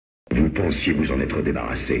Vous pensiez vous en être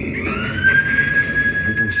débarrassé.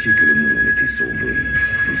 Vous pensiez que le monde était sauvé.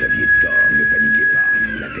 Vous aviez tort, ne paniquez pas.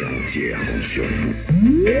 La terre entière compte sur vous.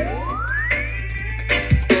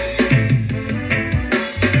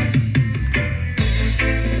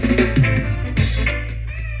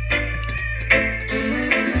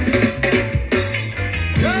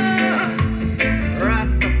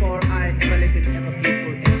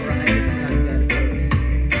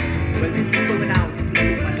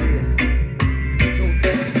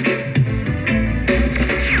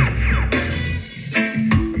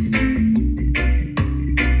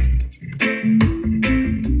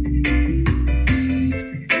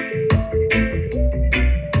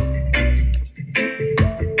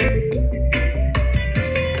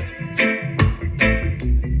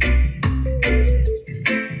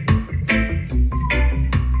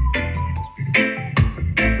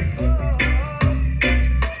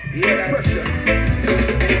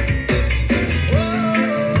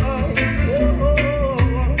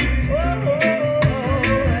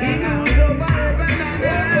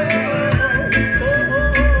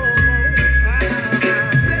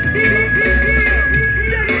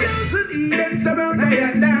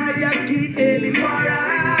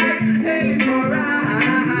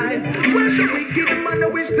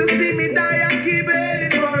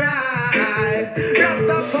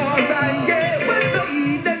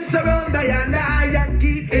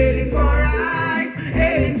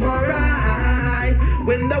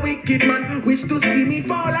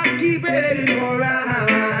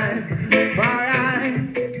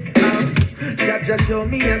 Show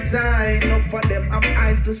me a sign, no for them have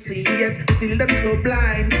eyes to see yet. Still them so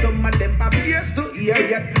blind, some of them have ears to hear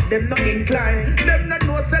yet. Them not inclined, them not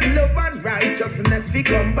know say love and righteousness we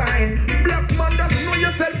combine. Black man just know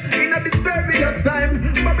yourself in a this perilous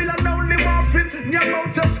time. Babylon only want it, your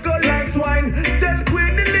mouth just go like swine. Tell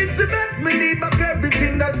Queen Elizabeth me need back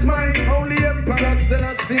everything that's mine. Only Emperor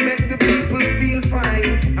Selassie make the people feel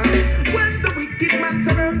fine. When the wicked man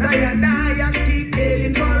surround I and I keep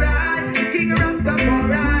hailing for I. King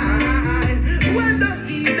Rastafari. When the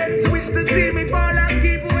heathens wish to see me fall, I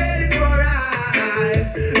keep waiting for I.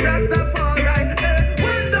 Rastafari.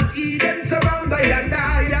 When the heathens surround I and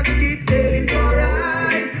I keep waiting for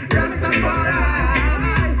I. Rastafari.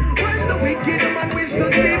 When the wicked man wish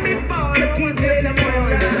to see me fall, I keep waiting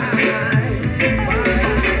for I.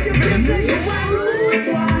 You say you are rude,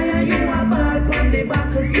 why are you a bad on the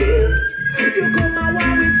battlefield? You come a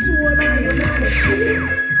war with sword and you're not a shield.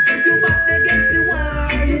 You back against the wall,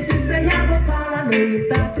 you see say I go fall and you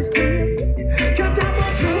start to scream. Can't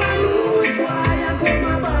about you a rude boy, I come a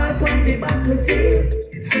bad on the battlefield.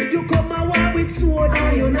 You come a war with sword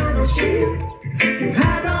and you not no shield. You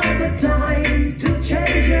had all the time to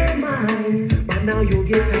change your mind, but now you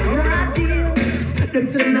get a right deal. Them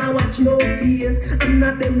say now watch no face, and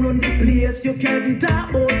not them run the place. You can't talk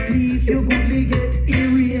about peace, you goodly get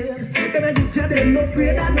erased. Then I tell them no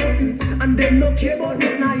afraid of nothing, and them no care about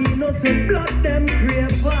nothing. I innocent blood, them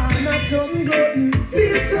crave for not tongue glutton.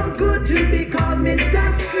 Feels so good to be called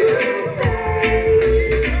Mr. Screwface.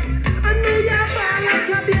 I know you're bad like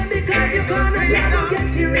a baby because you can't get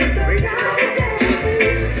serious sometimes.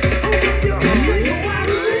 Oh, you are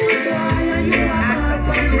rude boy, and you are bad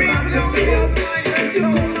for the battlefield. You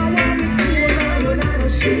come a war with soul and you're not no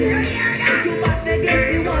shield. You back against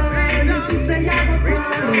the wall, you see say I go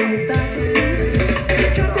fall and you start to speak.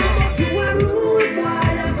 Can't about you a rude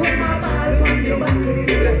boy, you come a ball from the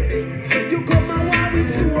battlefield. You come a war with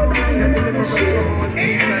soul and you're not no shield.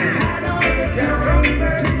 You had all the time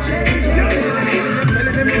to change your mind.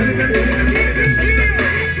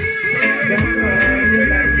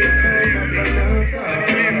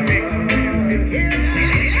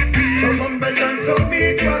 So humble and so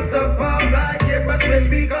meek was the Father, gave us when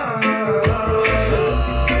we gone.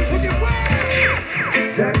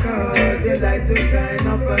 Because you like to shine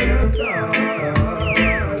up on your soul.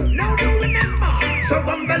 Now do remember. So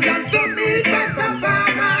humble and so meek was the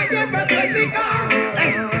Father, gave us when we gone.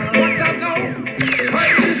 What I know, I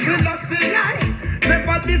listen to see I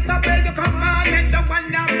never disobey your commandment. The one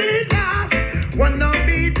that be last, one that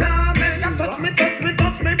be torment.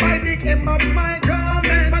 Touch me by the hem of my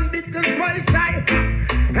garment. And because my shy,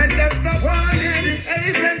 and there's no one in the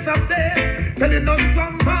essence of death. Telling us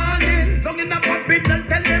some morning, long in a puppet and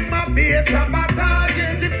tell them a base of a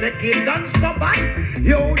target. If the kid don't stop by,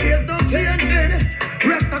 yo, there's no changing.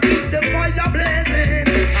 Rest to keep the fire blazing.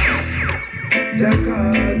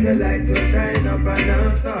 Because you like to shine up on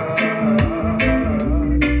us all.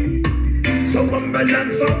 So humble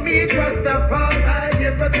and so meek was the Father,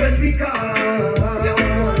 gave us when we call.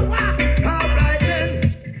 Alright then,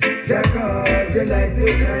 because you light to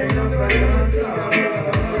shine up on us.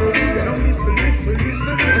 Listen.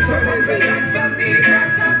 So the balance of me,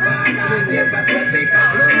 Rastafari, never to pick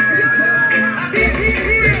up.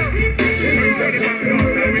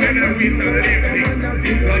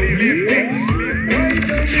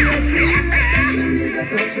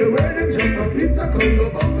 The world them jump a fits a Congo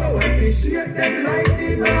bongo, appreciate them like the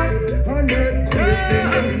man. On earthquake, them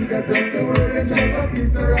the leaders of the world them jump a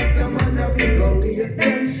fits a Rasta man a figure with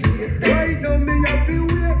them shit. Right now me a feel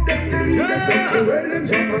with them the leaders of the world them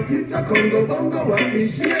jump a fits a Congo bongo,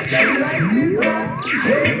 appreciate them like the man.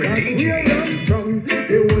 Hey, that's where I'm from.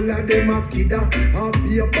 The whole of them a skidder, a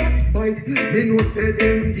be a backbite. Me no say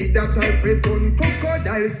them did a try to turn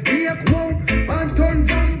crocodile, snake, wow, and turn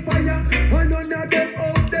vampire. And none of them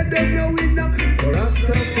out there, them no winner.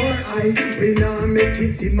 Rastafari, we nah make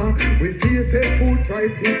it simmer. We feel say food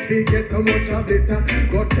prices, we get how much of better.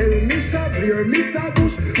 Go tell Mr. Blair, Mr.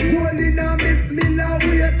 Bush, go in a Miss Miller,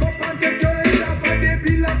 wake up and take your head off of the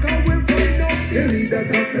pillar, cause we find out the leaders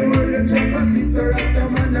of the world, them jump a six, so Rasta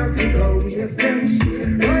man a figure with them shit.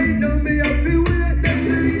 Right now me a feel with them,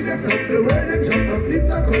 the leaders of the world, them jump a six,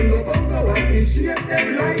 so Congo bongo, appreciate them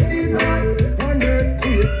like the man. On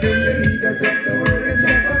earthquake, them the leaders of the world, them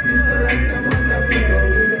jump a six, so Rasta man a figure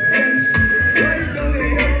with them shit. Right now me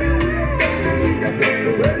a feel with them, the leaders of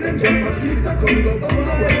the world, them jump a six, so Congo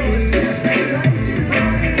bongo, appreciate them like the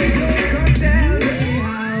man. Tell me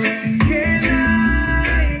how can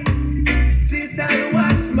I sit and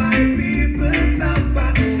watch my people suffer?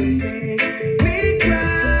 Me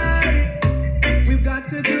cry. We've got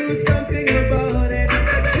to do something about it.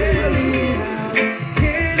 Tell me how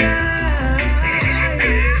can I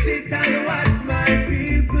sit and watch my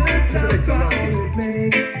people suffer?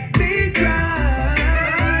 Make me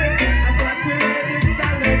cry. I've got to let this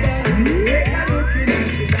all about. Take a look in the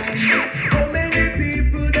eye. How many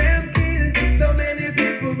people them kill? So many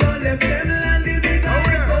people gone left them land the big house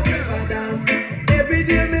for the down. Every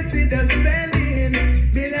day me see them spending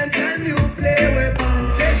billions on nuclear weapons.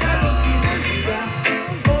 Take a look in the eye.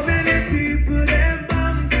 How many people them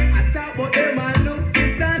bomb? I talk about them and look for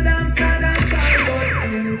Saddam, but still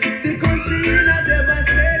the country in a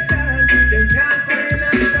devastation. Them can't find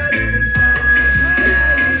a solution.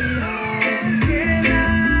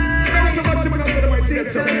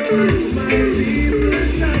 Sit and watch my people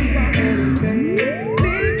suffer.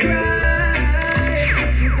 Me cry.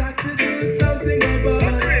 You got to do something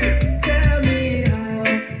about it. Tell me how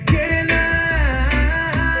can I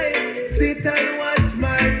sit and watch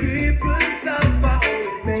my people suffer?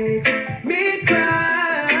 Make me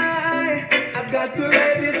cry. I've got to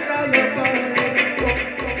write this song about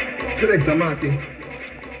it. Selecta Maki.